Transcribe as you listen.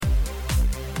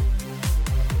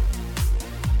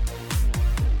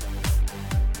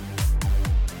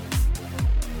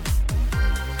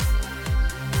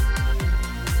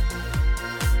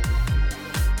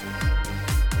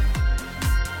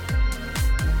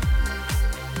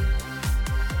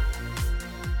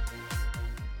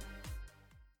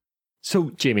So,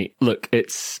 Jamie, look,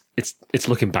 it's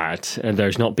looking bad, and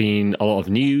there's not been a lot of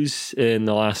news in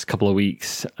the last couple of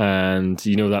weeks, and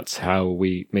that's how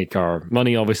we make our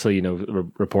money. Obviously,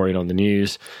 reporting on the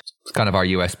news. It's kind of our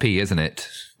USP, isn't it?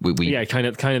 Yeah, kind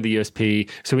of the USP.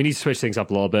 So we need to switch things up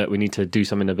a little bit. We need to do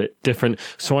something a bit different.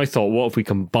 So I thought, what if we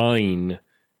combine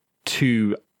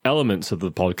two elements of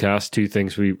the podcast, two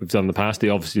things we've done in the past,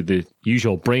 obviously the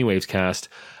usual Brainwaves cast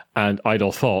and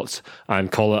Idle Thoughts, and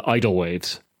call it Idle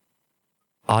Waves.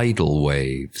 Idle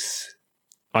waves.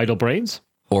 Idle brains?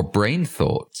 Or brain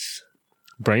thoughts.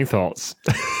 Brain thoughts.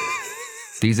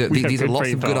 These are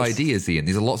lots of good ideas, Ian.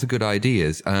 These are lots of good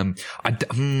ideas. I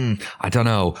don't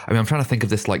know. I mean, I'm trying to think of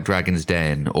this like Dragon's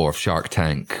Den or Shark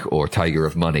Tank or Tiger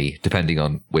of Money, depending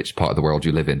on which part of the world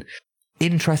you live in.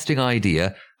 Interesting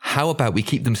idea. How about we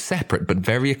keep them separate, but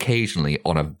very occasionally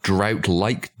on a drought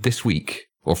like this week,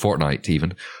 or fortnight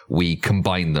even, we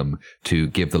combine them to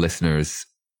give the listeners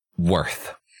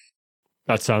worth.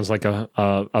 That sounds like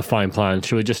a fine plan.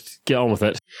 Should we just get on with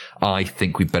it? I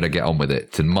think we'd better get on with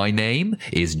it. And my name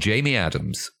is Jamie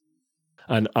Adams.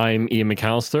 And I'm Ian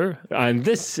McAllister. And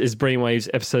this is Brainwaves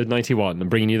episode 91. I'm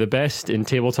bringing you the best in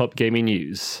tabletop gaming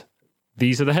news.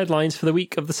 These are the headlines for the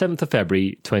week of the 7th of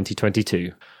February,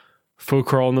 2022.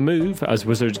 Folk are on the move as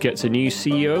Wizards gets a new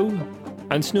CEO,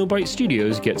 and Snowbright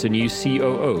Studios gets a new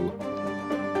COO.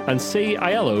 And say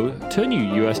Aiello to a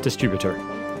new US distributor.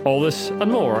 All this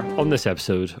and more on this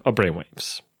episode of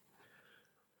Brainwaves.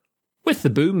 With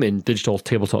the boom in digital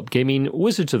tabletop gaming,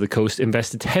 Wizards of the Coast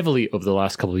invested heavily over the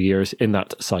last couple of years in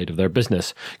that side of their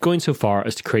business, going so far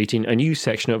as to creating a new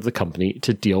section of the company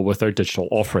to deal with their digital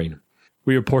offering.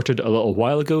 We reported a little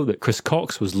while ago that Chris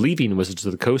Cox was leaving Wizards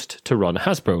of the Coast to run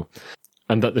Hasbro,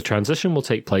 and that the transition will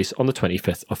take place on the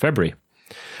 25th of February.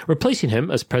 Replacing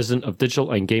him as President of Digital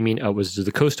and Gaming at Wizards of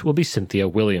the Coast will be Cynthia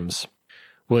Williams.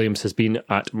 Williams has been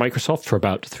at Microsoft for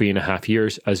about 3.5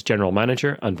 years as General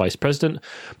Manager and Vice President,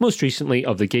 most recently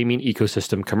of the Gaming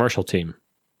Ecosystem Commercial Team,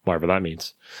 whatever that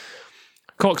means.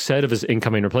 Cox said of his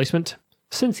incoming replacement,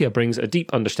 Cynthia brings a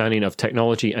deep understanding of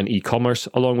technology and e-commerce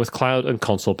along with cloud and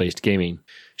console-based gaming.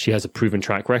 She has a proven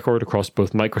track record across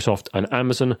both Microsoft and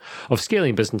Amazon of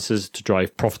scaling businesses to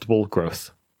drive profitable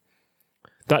growth.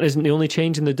 That isn't the only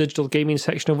change in the digital gaming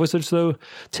section of Wizards, though.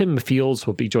 Tim Fields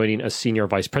will be joining as Senior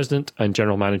Vice President and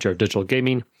General Manager of Digital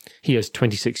Gaming. He has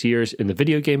 26 years in the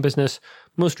video game business,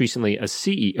 most recently as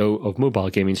CEO of mobile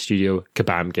gaming studio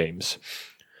Kabam Games.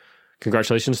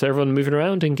 Congratulations to everyone moving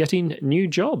around and getting new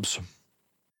jobs.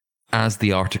 As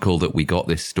the article that we got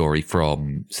this story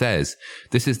from says,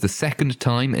 this is the second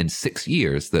time in 6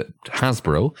 years that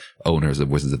Hasbro, owners of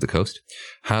Wizards of the Coast,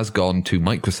 has gone to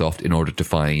Microsoft in order to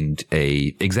find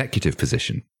a executive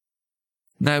position.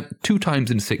 Now, 2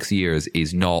 times in 6 years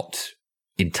is not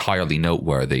entirely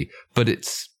noteworthy, but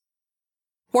it's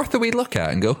worth a wee look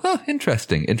at and go,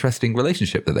 interesting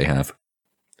relationship that they have.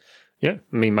 Yeah,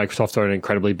 I mean, Microsoft are an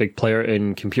incredibly big player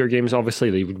in computer games, obviously.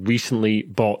 They recently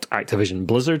bought Activision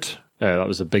Blizzard. That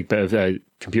was a big bit of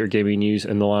computer gaming news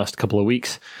in the last couple of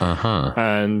weeks.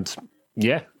 And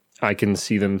yeah, I can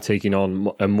see them taking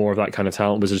on more of that kind of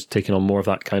talent, Wizards taking on more of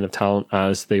that kind of talent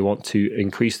as they want to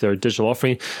increase their digital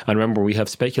offering. And remember, we have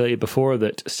speculated before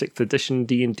that 6th edition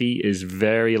D&D is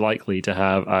very likely to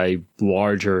have a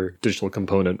larger digital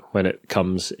component when it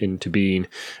comes into being.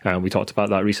 And we talked about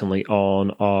that recently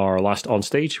on our last On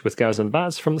Stage with Gaz and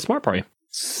Baz from the Smart Party.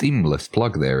 Seamless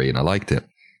plug there, Ian. I liked it.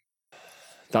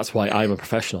 That's why I'm a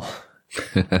professional.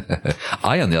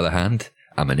 I, on the other hand,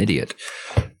 am an idiot.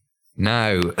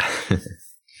 Now,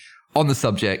 on the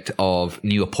subject of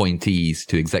new appointees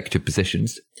to executive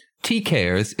positions, T.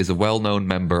 Cares is a well-known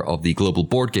member of the global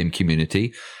board game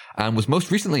community and was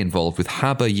most recently involved with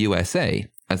HABA USA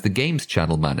as the games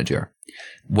channel manager.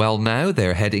 Well, now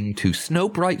they're heading to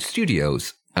Snowbright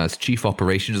Studios as chief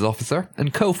operations officer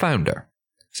and co-founder.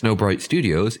 Snowbright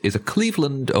Studios is a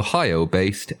Cleveland,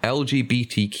 Ohio-based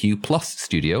LGBTQ+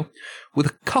 studio with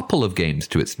a couple of games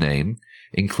to its name,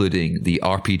 including the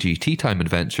RPG Tea Time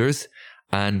Adventures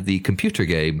and the computer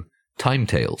game Time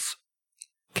Tales.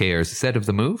 Cares said of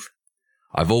the move,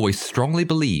 I've always strongly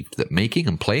believed that making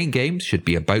and playing games should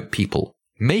be about people.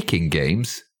 Making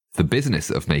games, the business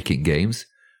of making games,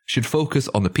 should focus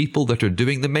on the people that are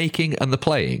doing the making and the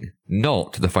playing,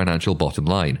 not the financial bottom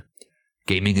line.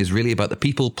 Gaming is really about the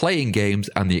people playing games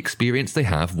and the experience they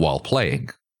have while playing.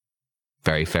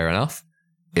 Very fair enough.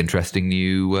 Interesting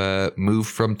new move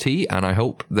from T, and I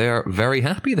hope they're very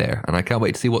happy there. And I can't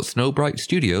wait to see what Snowbright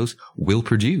Studios will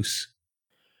produce.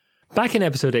 Back in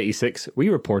episode 86, we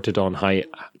reported on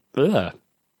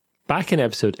Back in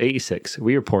episode 86,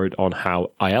 we reported on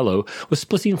how IELO was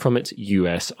splitting from its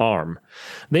US arm.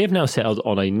 They have now settled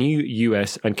on a new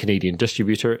US and Canadian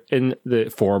distributor in the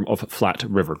form of Flat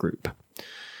River Group.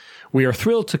 We are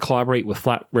thrilled to collaborate with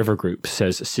Flat River Group,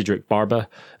 says Cedric Barba,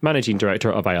 managing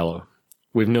director of IELO.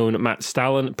 We've known Matt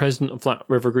Stalin, president of Flat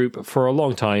River Group, for a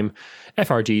long time.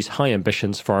 FRG's high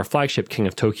ambitions for our flagship King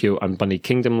of Tokyo and Bunny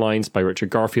Kingdom lines by Richard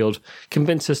Garfield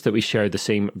convinced us that we share the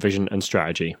same vision and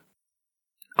strategy.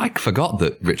 I forgot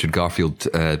that Richard Garfield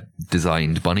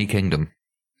designed Bunny Kingdom.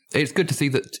 It's good to see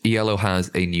that IELO has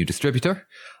a new distributor.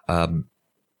 King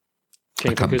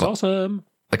of Tokyo is awesome.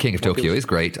 The King of Tokyo is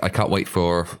great. I can't wait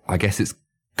for, I guess it's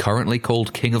currently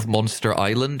called King of Monster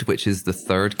Island, which is the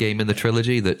third game in the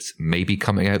trilogy that's maybe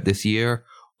coming out this year,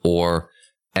 or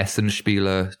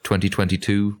Essenspiele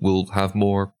 2022 will have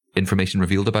more information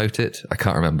revealed about it. I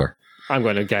can't remember. I'm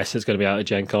going to guess it's going to be out at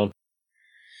Gen Con.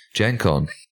 Gen Con?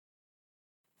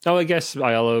 Oh, I guess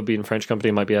IELO being a French company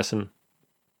might be Essen.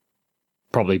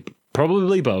 Probably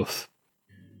both.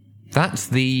 That's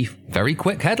the very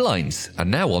quick headlines.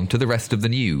 And now on to the rest of the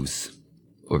news.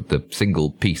 Or the single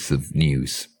piece of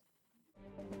news.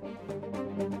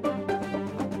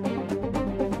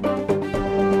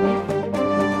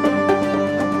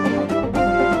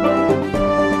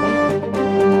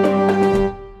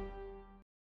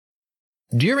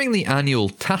 During the annual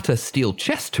Tata Steel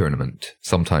Chess Tournament,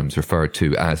 sometimes referred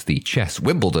to as the Chess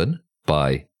Wimbledon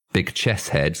by big chess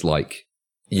heads like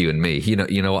you and me, you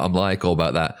know what I'm like, all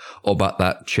about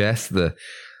that chess, the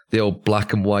old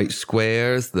black and white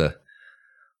squares, the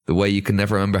way you can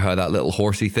never remember how that little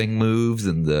horsey thing moves,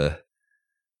 and the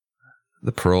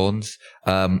prawns.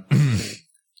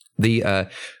 The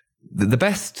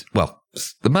best, well,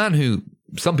 the man who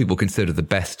some people consider the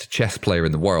best chess player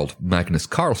in the world, Magnus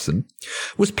Carlsen,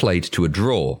 was played to a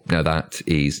draw. Now, that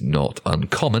is not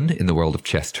uncommon in the world of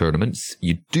chess tournaments.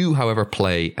 You do, however,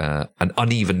 play an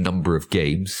uneven number of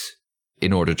games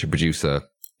in order to produce a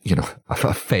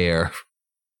fair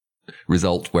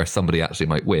result where somebody actually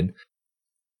might win.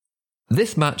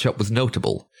 This matchup was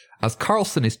notable, as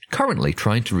Carlsen is currently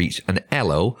trying to reach an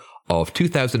ELO of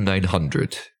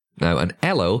 2,900. Now, an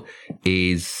ELO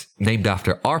is named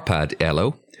after Arpad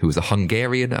Elo, who is a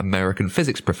Hungarian-American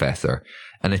physics professor,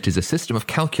 and it is a system of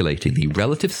calculating the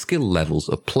relative skill levels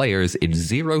of players in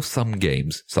zero-sum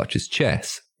games such as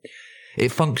chess.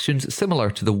 It functions similar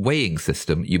to the weighing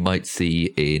system you might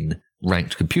see in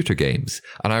ranked computer games.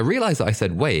 And I realise that I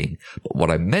said weighing, but what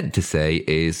I meant to say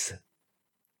is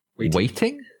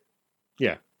weighting?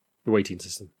 Yeah, the weighting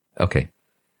system. Okay.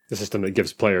 The system that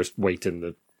gives players weight in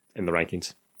the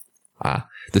rankings.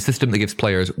 The system that gives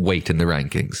players weight in the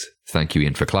rankings. Thank you,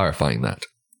 Ian, for clarifying that.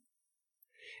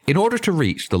 In order to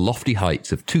reach the lofty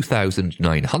heights of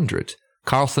 2,900,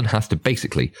 Carlsen has to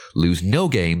basically lose no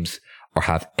games or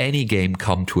have any game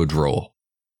come to a draw.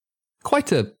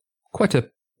 Quite a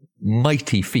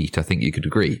mighty feat, I think you could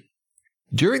agree.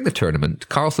 During the tournament,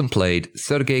 Carlsen played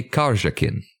Sergei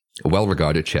Karjakin, a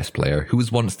well-regarded chess player who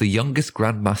was once the youngest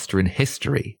grandmaster in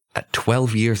history at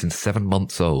 12 years and 7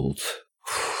 months old.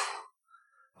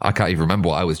 I can't even remember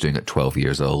what I was doing at 12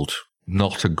 years old.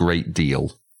 Not a great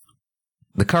deal.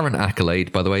 The current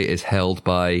accolade, by the way, is held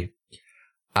by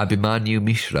Abhimanyu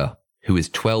Mishra, who is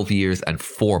 12 years and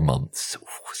 4 months.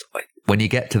 When you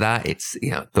get to that, it's,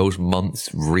 those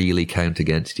months really count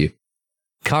against you.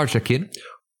 Karjakin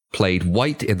played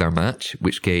white in their match,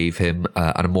 which gave him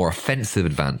a more offensive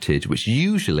advantage, which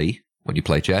usually, when you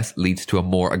play chess, leads to a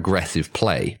more aggressive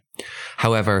play.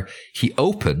 However, he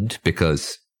opened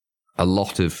because a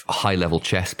lot of high-level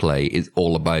chess play is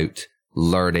all about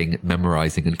learning,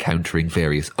 memorizing, and countering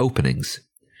various openings.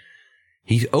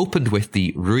 He opened with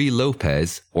the Ruy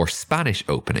Lopez, or Spanish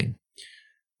opening,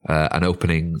 an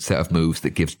opening set of moves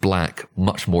that gives black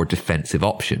much more defensive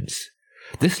options.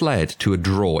 This led to a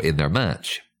draw in their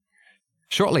match.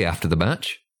 Shortly after the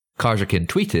match, Karjakin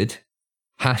tweeted,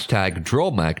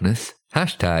 #DrawMagnus,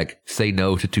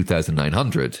 #SayNo to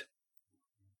 2,900.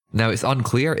 Now, it's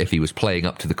unclear if he was playing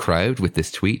up to the crowd with this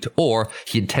tweet or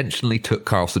he intentionally took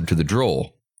Carlsen to the draw.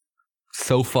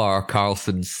 So far,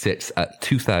 Carlsen sits at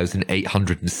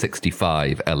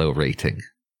 2,865 ELO rating.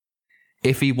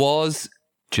 If he was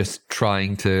just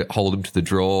trying to hold him to the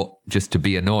draw just to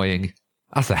be annoying,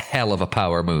 that's a hell of a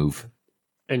power move.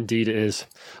 Indeed it is.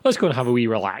 Let's go and have a wee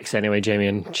relax anyway, Jamie,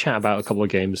 and chat about a couple of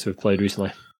games we've played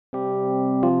recently.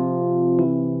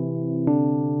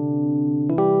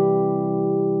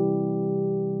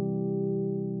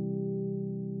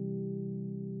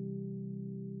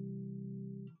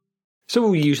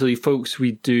 So usually, folks,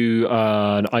 we do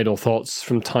an Idle Thoughts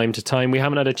from time to time. We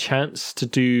haven't had a chance to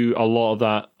do a lot of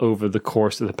that over the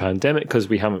course of the pandemic because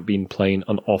we haven't been playing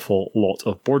an awful lot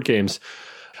of board games.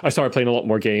 I started playing a lot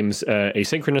more games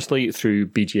asynchronously through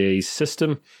BGA's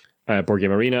system, Board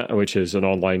Game Arena, which is an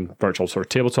online virtual sort of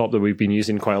tabletop that we've been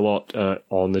using quite a lot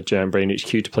on the Jam Brain HQ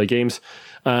to play games.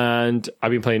 And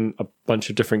I've been playing a bunch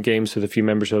of different games with a few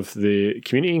members of the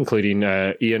community, including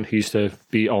Ian, who used to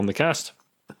be on the cast,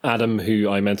 Adam, who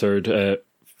I mentored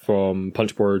from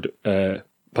Punchboard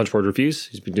Reviews.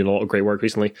 He's been doing a lot of great work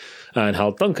recently. And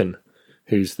Hal Duncan,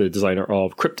 who's the designer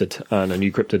of Cryptid. And a new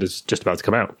Cryptid is just about to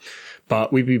come out.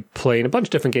 But we've been playing a bunch of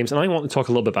different games. And I want to talk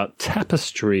a little bit about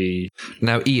Tapestry.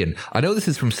 Now, Ian, I know this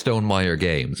is from Stonemaier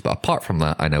Games, but apart from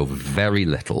that, I know very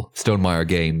little. Stonemaier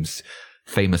Games,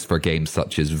 famous for games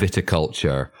such as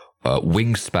Viticulture,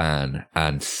 Wingspan,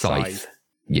 and Scythe.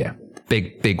 Yeah,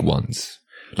 big ones.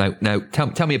 Now,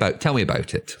 tell me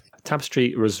about it.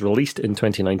 Tapestry was released in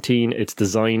 2019. It's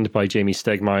designed by Jamie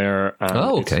Stegmaier.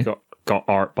 And it's got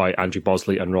art by Andrew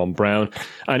Bosley and Ron Brown.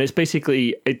 And it's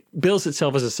basically, it bills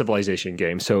itself as a civilization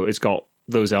game. So it's got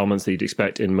those elements that you'd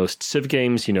expect in most Civ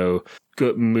games, you know,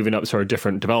 moving up sort of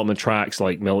different development tracks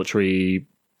like military,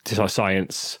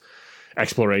 science,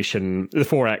 exploration, the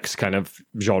 4X kind of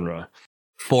genre.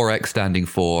 4X standing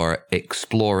for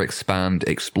explore, expand,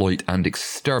 exploit, and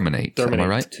exterminate. Am I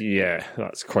right? Yeah,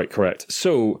 that's quite correct.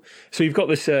 So you've got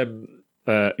this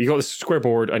square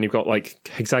board, and you've got like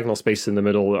hexagonal space in the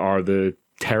middle that are the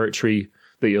territory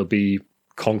that you'll be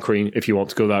conquering if you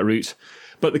want to go that route.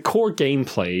 But the core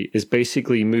gameplay is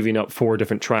basically moving up 4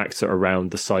 different tracks that are around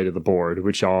the side of the board,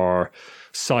 which are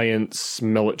science,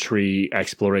 military,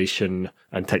 exploration,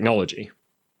 and technology.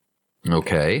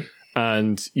 Okay.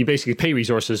 And you basically pay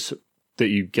resources that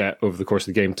you get over the course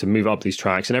of the game to move up these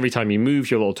tracks. And every time you move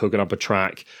your little token up a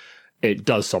track, it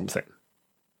does something.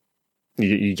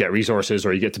 You get resources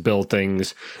or you get to build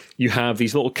things. You have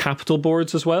these little capital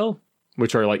boards as well,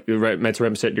 which are like meant to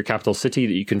represent your capital city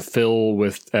that you can fill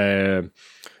with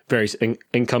various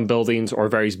income buildings or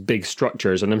various big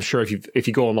structures. And I'm sure if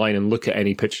you go online and look at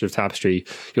any picture of Tapestry,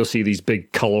 you'll see these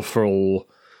big, colourful,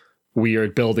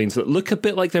 weird buildings that look a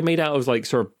bit like they're made out of like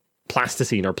sort of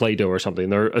plasticine or Play-Doh or something.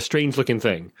 They're a strange looking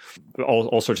thing.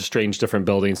 All sorts of strange different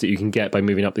buildings that you can get by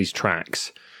moving up these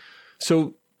tracks.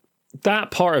 So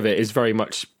that part of it is very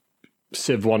much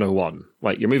Civ 101.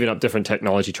 Like you're moving up different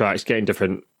technology tracks, getting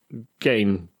different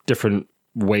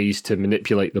ways to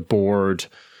manipulate the board.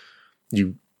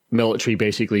 Military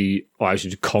basically allows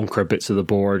you to conquer bits of the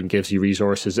board and gives you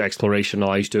resources. Exploration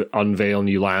allows you to unveil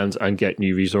new lands and get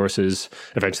new resources.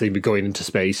 Eventually be going into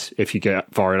space if you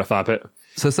get far enough up it.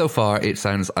 So far, it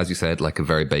sounds, as you said, like a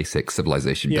very basic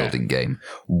civilization building game.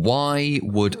 Why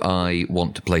would I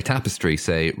want to play Tapestry,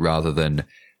 say, rather than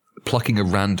plucking a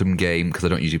random game, because I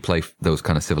don't usually play those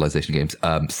kind of civilization games,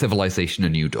 Civilization: A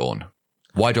New Dawn?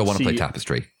 Why do I want to play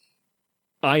Tapestry?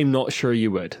 I'm not sure you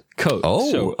would.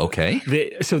 Okay.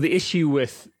 The issue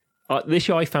with the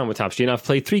issue I found with Tapestry, and I've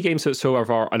played 3 games so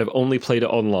far, and I've only played it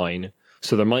online,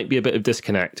 so there might be a bit of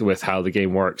disconnect with how the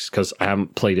game works because I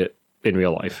haven't played it in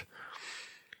real life.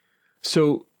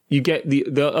 So you get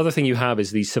the other thing you have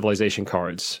is these civilization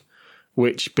cards,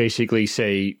 which basically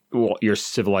say what your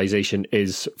civilization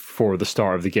is for the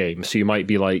start of the game. So you might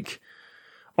be like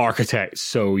architects,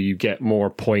 so you get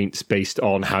more points based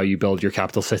on how you build your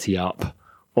capital city up.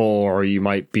 Or you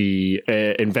might be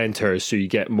inventors, so you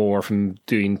get more from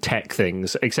doing tech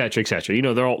things, etc., etc. You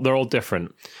know, they're all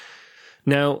different.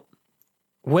 Now,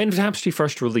 when Tapestry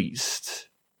first released,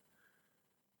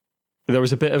 there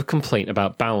was a bit of complaint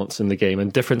about balance in the game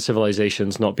and different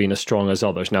civilizations not being as strong as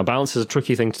others. Now, balance is a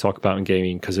tricky thing to talk about in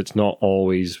gaming because it's not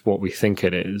always what we think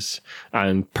it is.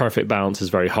 And perfect balance is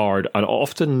very hard and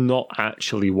often not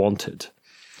actually wanted.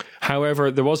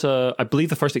 However, there was I believe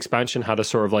the first expansion had a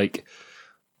sort of like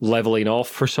leveling off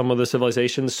for some of the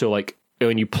civilizations. So like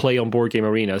when you play on Board Game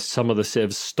Arena, some of the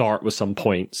civs start with some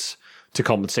points to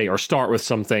compensate or start with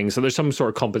some things. So there's some sort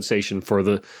of compensation for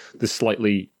the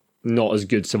slightly not as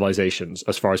good civilizations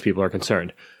as far as people are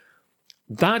concerned.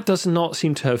 That does not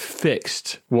seem to have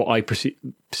fixed what I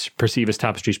perceive as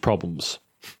Tapestry's problems.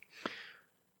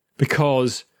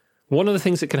 Because one of the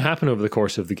things that can happen over the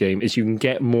course of the game is you can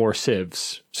get more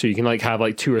civs. So you can like have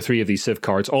like 2 or 3 of these civ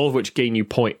cards, all of which give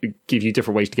you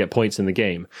different ways to get points in the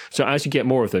game. So as you get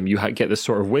more of them, you get this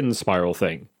sort of win spiral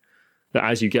thing. That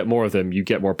as you get more of them, you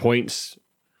get more points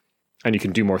and you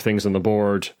can do more things on the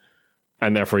board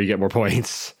and therefore you get more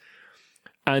points.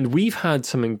 And we've had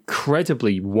some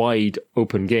incredibly wide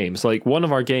open games. Like one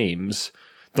of our games,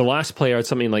 the last player had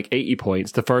something like 80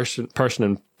 points. The first person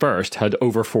in first had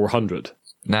over 400.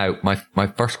 Now, my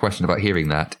first question about hearing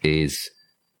that is,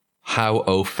 how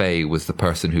au fait was the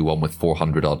person who won with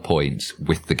 400 odd points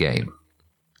with the game?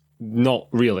 Not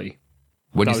really.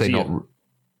 When you That say was not... Ian,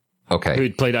 Okay.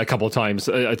 who'd played it a couple of times.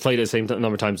 I played it the same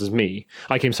number of times as me.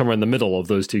 I came somewhere in the middle of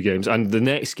those two games. And the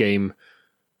next game...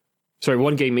 Sorry,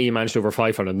 one game he managed over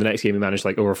 500. The next game he managed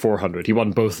like over 400. He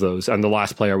won both those. And the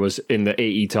last player was in the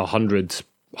 80 to 100,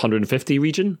 150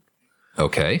 region.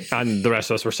 Okay. And the rest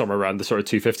of us were somewhere around the sort of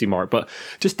 250 mark. But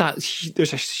just that,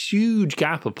 there's a huge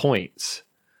gap of points.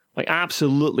 Like,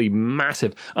 absolutely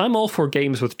massive. I'm all for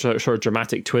games with sort of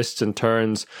dramatic twists and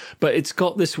turns, but it's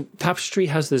got this... Tapestry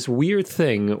has this weird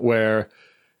thing where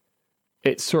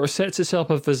it sort of sets itself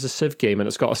up as a Civ game, and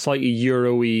it's got a slightly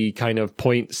Euro-y kind of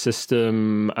point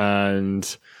system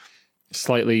and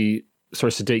slightly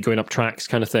sort of sedate going up tracks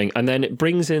kind of thing. And then it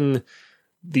brings in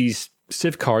these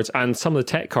Civ cards and some of the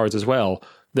tech cards as well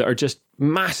that are just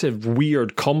massive,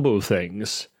 weird combo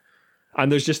things.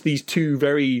 And there's just these two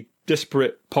very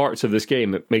disparate parts of this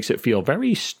game that makes it feel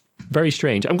very, very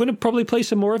strange. I'm going to probably play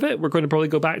some more of it. We're going to probably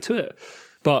go back to it.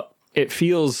 But it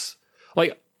feels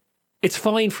like it's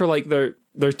fine for like there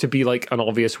to be like an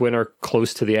obvious winner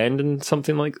close to the end and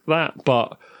something like that.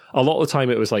 But a lot of the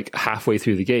time it was like halfway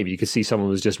through the game, you could see someone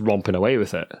was just romping away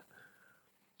with it.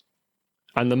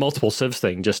 And the multiple civs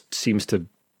thing just seems to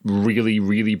really,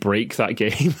 really break that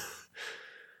game.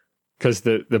 Because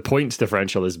the points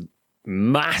differential is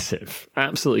massive,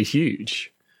 absolutely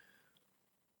huge.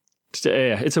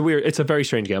 It's a very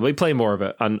strange game. I'll play more of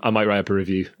it, and I might write up a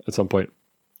review at some point.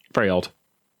 Very odd.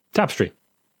 Tapestry.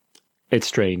 It's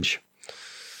strange.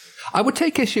 I would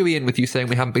take issue, Ian, with you saying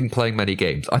we haven't been playing many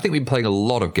games. I think we've been playing a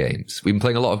lot of games. We've been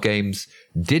playing a lot of games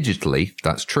digitally,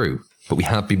 that's true, but we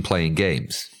have been playing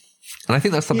games. And I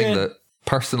think that's something that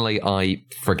personally I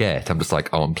forget. I'm just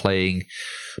like, oh, I'm playing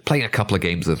a couple of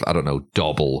games of, I don't know,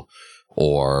 Dobble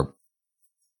or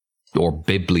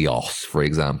Biblios, for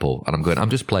example, and I'm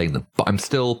just playing them, but I'm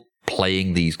still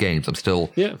playing these games. I'm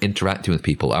still interacting with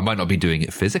people. I might not be doing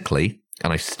it physically,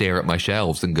 and I stare at my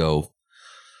shelves and go,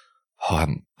 oh, I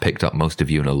haven't picked up most of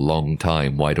you in a long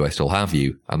time. Why do I still have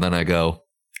you? And then I go,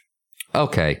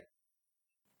 okay.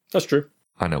 That's true.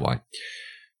 I know why.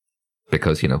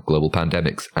 Because, global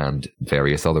pandemics and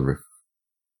various other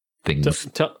things.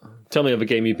 Tell me of a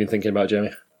game you've been thinking about,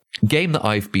 Jamie. Game that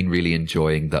I've been really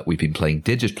enjoying that we've been playing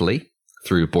digitally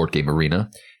through Board Game Arena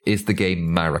is the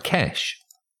game Marrakesh.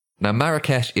 Now,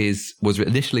 Marrakesh was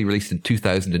initially released in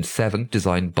 2007,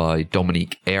 designed by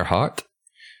Dominique Earhart.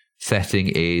 Setting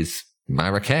is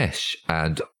Marrakesh,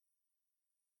 and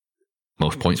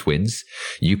most points wins.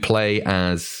 You play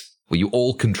you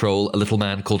all control a little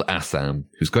man called Assam,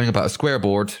 who's going about a square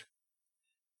board,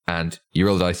 and you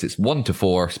roll the dice. It's 1 to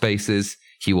 4 spaces.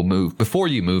 He will move. Before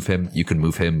you move him, you can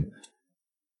move him.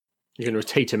 You can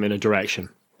rotate him in a direction.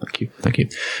 Thank you.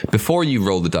 Before you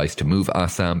roll the dice to move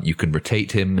Assam, you can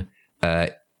rotate him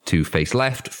to face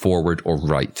left, forward, or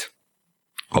right.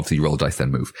 Obviously, you roll the dice,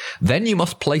 then move. Then you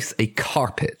must place a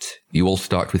carpet. You all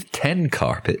start with 10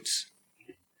 carpets.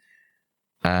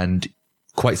 And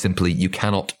quite simply, you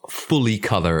cannot fully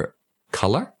cover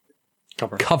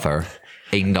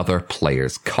another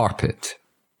player's carpet.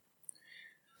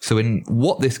 So in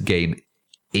what this game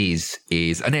is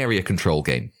an area control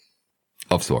game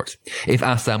of sorts. If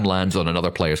Assam lands on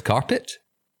another player's carpet,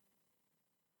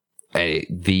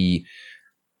 the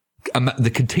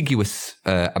contiguous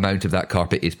amount of that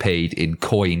carpet is paid in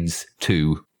coins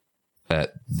to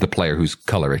the player whose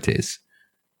color it is.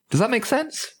 Does that make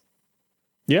sense?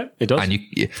 Yeah, it does. And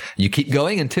you keep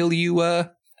going until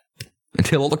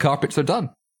all the carpets are done.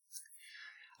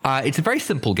 It's a very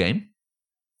simple game.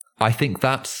 I think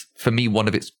that's, for me, one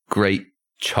of its great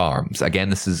charms.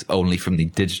 Again, this is only from the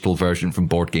digital version from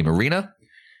Board Game Arena.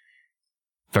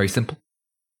 Very simple.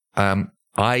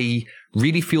 I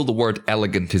really feel the word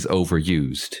elegant is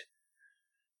overused.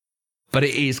 But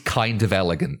it is kind of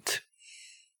elegant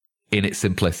in its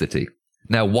simplicity.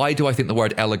 Now, why do I think the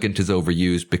word elegant is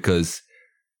overused? Because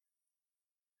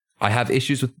I have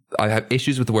issues with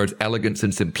the words elegance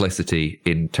and simplicity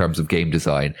in terms of game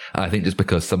design. And I think just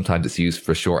because sometimes it's used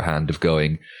for a shorthand of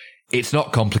going, it's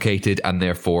not complicated and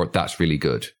therefore that's really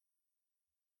good.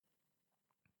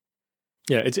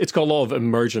 Yeah, it's got a lot of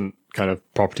emergent kind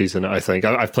of properties in it, I think.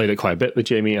 I've played it quite a bit with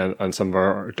Jamie and some of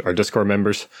our Discord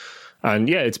members. And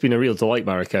yeah, it's been a real delight,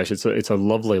 Marrakesh. It's a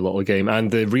lovely little game.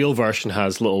 And the real version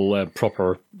has little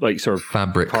proper, like, sort of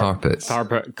fabric carpets.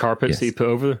 Carpets Yes. that you put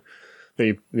over.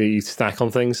 They stack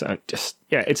on things. And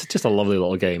it's just a lovely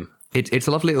little game. It's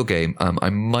a lovely little game. I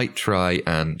might try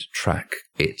and track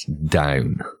it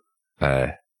down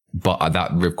But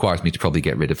that requires me to probably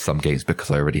get rid of some games because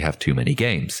I already have too many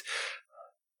games.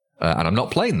 And I'm not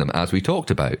playing them, as we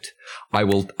talked about. I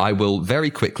will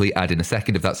very quickly add in a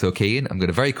second, if that's okay, Ian. I'm going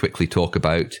to very quickly talk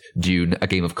about Dune, A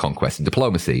Game of Conquest and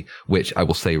Diplomacy, which I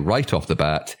will say right off the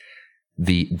bat,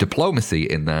 the diplomacy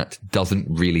in that doesn't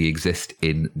really exist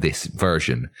in this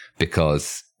version,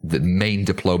 because the main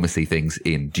diplomacy things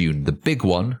in Dune, the big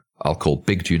one, I'll call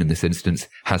Big Dune in this instance,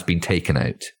 has been taken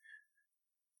out.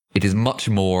 It is much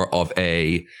more of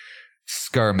a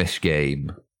skirmish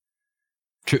game.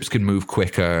 Troops can move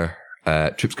quicker.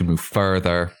 Troops can move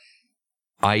further.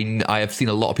 I have seen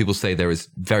a lot of people say there is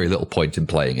very little point in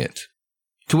playing it,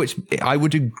 to which I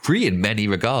would agree in many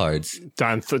regards.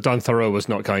 Dan Thoreau was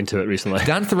not kind to it recently.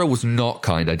 Dan Thoreau was not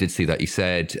kind. I did see that. He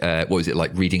said, what was it,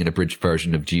 like reading an abridged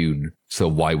version of Dune? So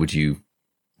why would you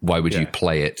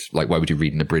play it? Like, why would you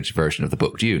read an abridged version of the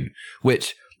book Dune?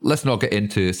 Which, let's not get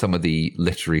into some of the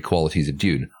literary qualities of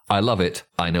Dune. I love it.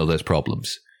 I know there's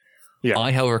problems. Yeah.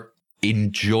 I, however,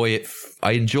 enjoy it.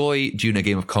 I enjoy Dune, A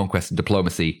Game of Conquest and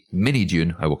Diplomacy, Mini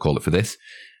Dune, I will call it for this,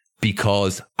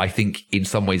 because I think in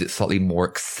some ways it's slightly more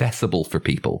accessible for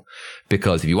people.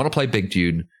 Because if you want to play Big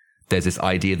Dune, there's this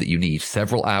idea that you need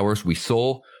several hours. We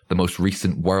saw the most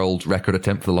recent world record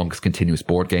attempt for the longest continuous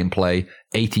board game play,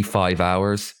 85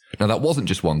 hours. Now, that wasn't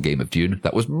just one game of Dune.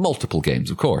 That was multiple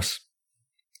games, of course.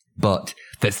 But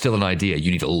there's still an idea. You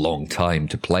need a long time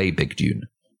to play Big Dune.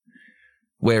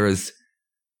 Whereas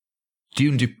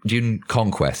Dune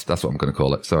Conquest, that's what I'm going to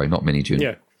call it. Sorry, not Mini Dune.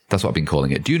 Yeah. That's what I've been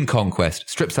calling it. Dune Conquest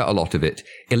strips out a lot of it.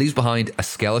 It leaves behind a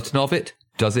skeleton of it.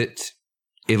 Does it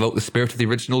evoke the spirit of the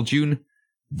original Dune?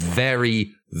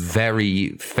 Very,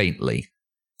 very faintly.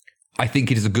 I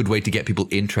think it is a good way to get people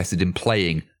interested in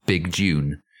playing Big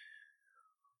Dune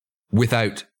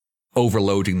without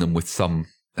overloading them with some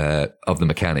of the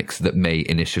mechanics that may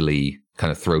initially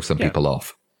kind of throw some people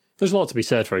off. There's a lot to be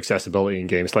said for accessibility in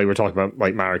games. Like we're talking about,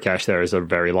 like Marrakesh there is a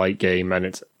very light game,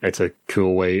 and it's a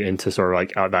cool way into sort of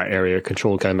like that area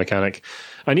control kind of mechanic.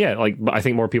 And yeah, like I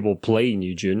think more people play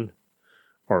New Dune,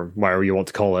 or whatever you want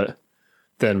to call it,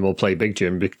 than will play Big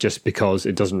Dune just because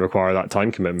it doesn't require that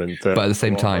time commitment that but at the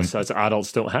same time, as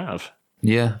adults don't have.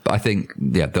 Yeah, but I think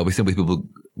there'll be simply people.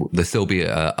 There'll still be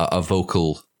a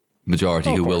vocal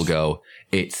majority who will go,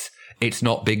 It's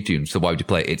not Big Dune, so why would you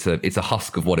play it? It's a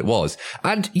husk of what it was.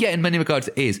 And yeah, in many regards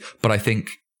it is, but I think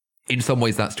in some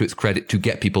ways that's to its credit to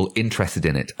get people interested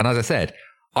in it. And as I said,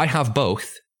 I have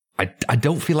both. I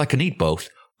don't feel like I need both,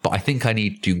 but I think I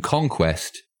need Dune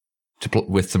Conquest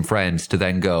with some friends to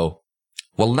then go,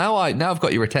 well, now I've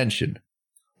got your attention.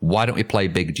 Why don't we play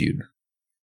Big Dune?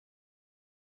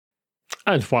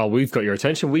 And while we've got your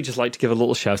attention, we'd just like to give a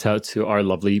little shout out to our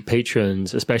lovely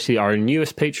patrons, especially our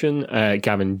newest patron,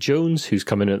 Gavin Jones, who's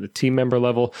coming in at the team member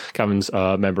level. Gavin's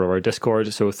a member of our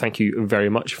Discord, so thank you very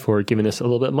much for giving us a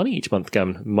little bit of money each month,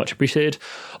 Gavin. Much appreciated.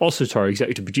 Also to our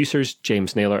executive producers,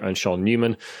 James Naylor and Sean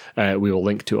Newman. We will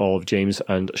link to all of James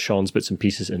and Sean's bits and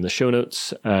pieces in the show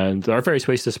notes. And there are various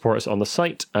ways to support us on the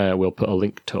site. We'll put a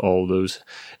link to all those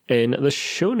in the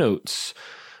show notes.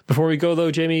 Before we go,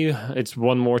 though, Jamie, it's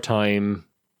one more time,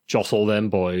 jostle them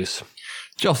boys.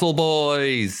 Jostle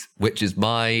boys, which is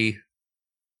my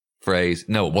phrase.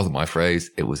 No, it wasn't my phrase.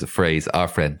 It was a phrase our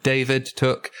friend David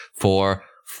took for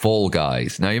Fall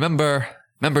Guys. Now, you remember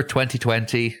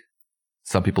 2020?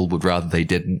 Some people would rather they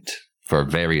didn't for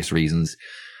various reasons.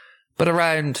 But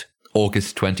around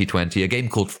August 2020, a game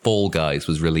called Fall Guys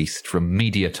was released from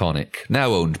Mediatonic, now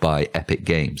owned by Epic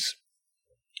Games.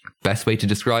 Best way to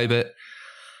describe it?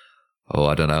 Oh,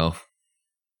 I don't know.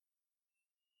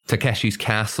 Takeshi's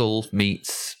Castle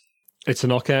meets... It's a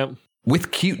knockout.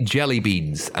 With cute jelly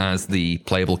beans as the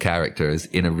playable characters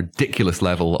in a ridiculous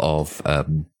level of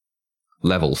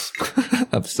levels.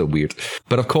 That's so weird.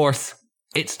 But of course,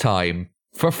 it's time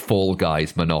for Fall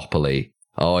Guys Monopoly.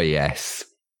 Oh, yes.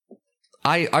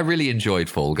 I really enjoyed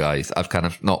Fall Guys. I've kind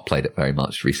of not played it very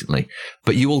much recently.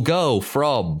 But you will go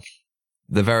from...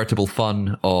 the veritable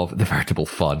fun.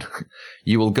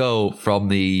 You will go from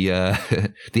the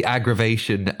the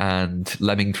aggravation and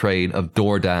lemming train of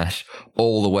DoorDash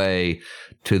all the way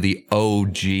to the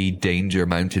OG Danger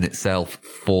Mountain itself,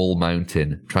 Fall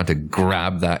Mountain, trying to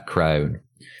grab that crown.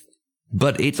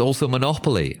 But it's also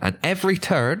Monopoly, and every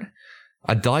turn,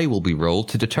 a die will be rolled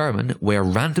to determine where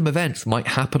random events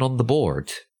might happen on the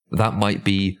board. That might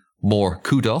be more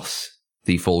kudos,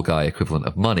 the Fall Guy equivalent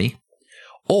of money,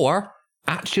 or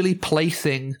actually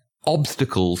placing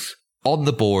obstacles on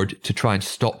the board to try and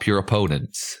stop your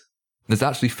opponents. There's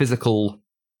actually physical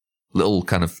little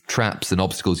kind of traps and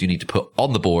obstacles you need to put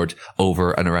on the board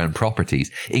over and around properties,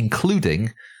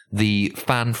 including the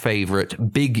fan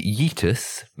favourite Big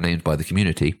Yeetus, named by the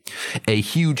community, a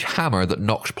huge hammer that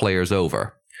knocks players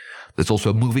over. There's also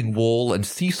a moving wall and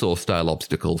seesaw-style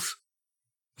obstacles.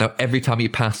 Now, every time you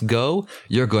pass go,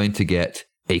 you're going to get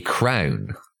a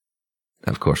crown.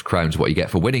 Of course, crown's what you get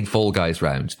for winning Fall Guys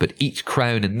rounds, but each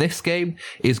crown in this game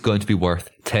is going to be worth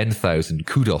 10,000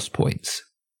 kudos points.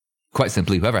 Quite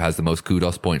simply, whoever has the most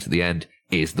kudos points at the end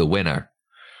is the winner.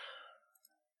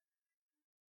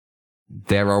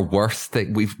 There are worse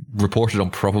things. We've reported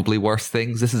on probably worse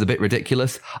things. This is a bit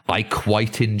ridiculous. I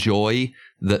quite enjoy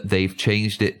that they've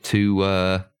changed it to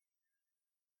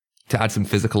add some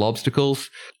physical obstacles.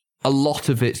 A lot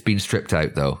of it's been stripped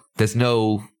out, though. There's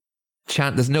no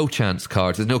chance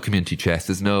cards. There's no community chests.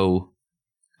 There's no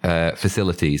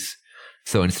facilities.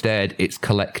 So instead, it's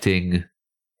collecting.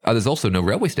 There's also no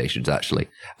railway stations, actually.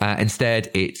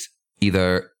 Instead, it's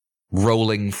either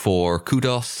rolling for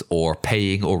kudos or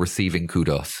paying or receiving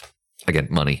kudos. Again,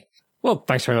 money. Well,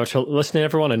 thanks very much for listening,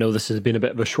 everyone. I know this has been a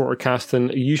bit of a shorter cast than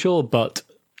usual, but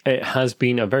it has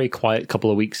been a very quiet couple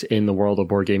of weeks in the world of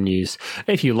board game news.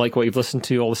 If you like what you've listened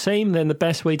to all the same, then the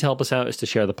best way to help us out is to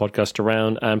share the podcast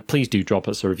around, and please do drop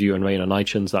us a review and rate on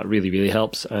iTunes. That really, really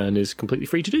helps and is completely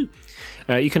free to do.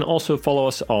 You can also follow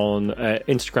us on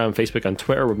Instagram, Facebook, and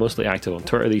Twitter. We're mostly active on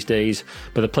Twitter these days,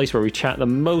 but the place where we chat the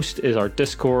most is our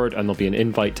Discord, and there'll be an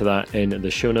invite to that in the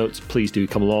show notes. Please do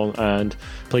come along and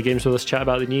play games with us, chat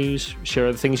about the news,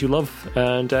 share the things you love,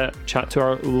 and chat to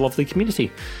our lovely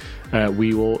community.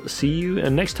 We will see you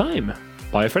next time.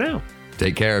 Bye for now.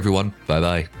 Take care, everyone.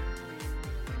 Bye-bye.